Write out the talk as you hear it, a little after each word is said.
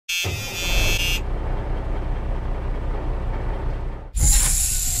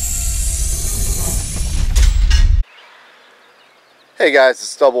Hey guys,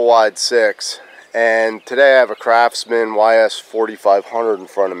 it's Double Wide 6, and today I have a Craftsman YS 4500 in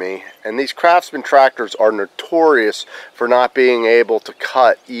front of me, and these Craftsman tractors are notorious for not being able to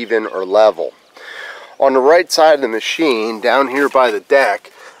cut even or level. On the right side of the machine, down here by the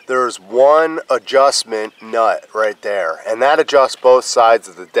deck, there's one adjustment nut right there, and that adjusts both sides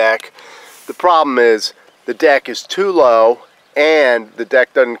of the deck. The problem is the deck is too low and the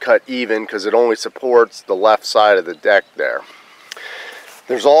deck doesn't cut even because it only supports the left side of the deck there.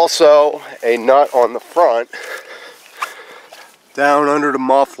 There's also a nut on the front, down under the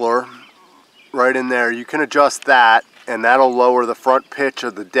muffler, right in there. You can adjust that, and that'll lower the front pitch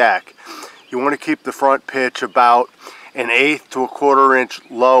of the deck. You want to keep the front pitch about 1/8 to 1/4 inch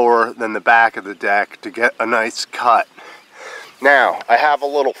lower than the back of the deck to get a nice cut. Now, I have a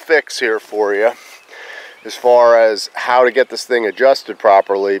little fix here for you as far as how to get this thing adjusted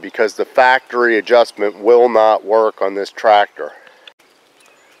properly, because the factory adjustment will not work on this tractor.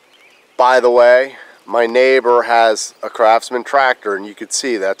 By the way, my neighbor has a Craftsman tractor, and you can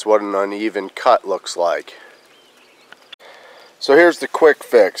see that's what an uneven cut looks like. So here's the quick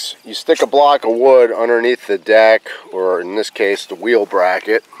fix. You stick a block of wood underneath the deck, or in this case the wheel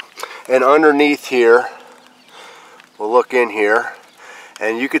bracket, and underneath here, we'll look in here,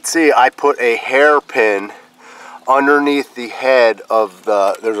 and you can see I put a hairpin underneath the head of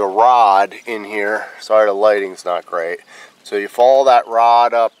there's a rod in here. Sorry, the lighting's not great. So you follow that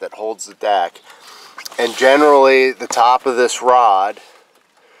rod up that holds the deck, and generally the top of this rod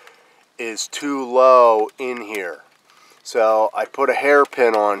is too low in here. So I put a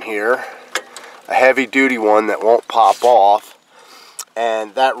hairpin on here, a heavy duty one that won't pop off,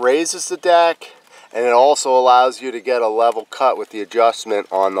 and that raises the deck, and it also allows you to get a level cut with the adjustment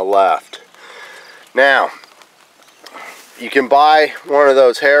on the left. Now, you can buy one of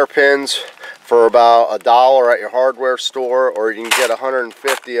those hairpins for about $1 at your hardware store, or you can get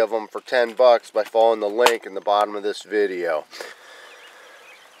 150 of them for 10 bucks by following the link in the bottom of this video.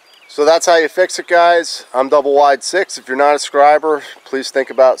 So that's how you fix it, guys. I'm Double Wide 6. If you're not a subscriber, please think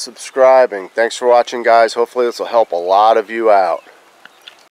about subscribing. Thanks for watching, guys. Hopefully this will help a lot of you out.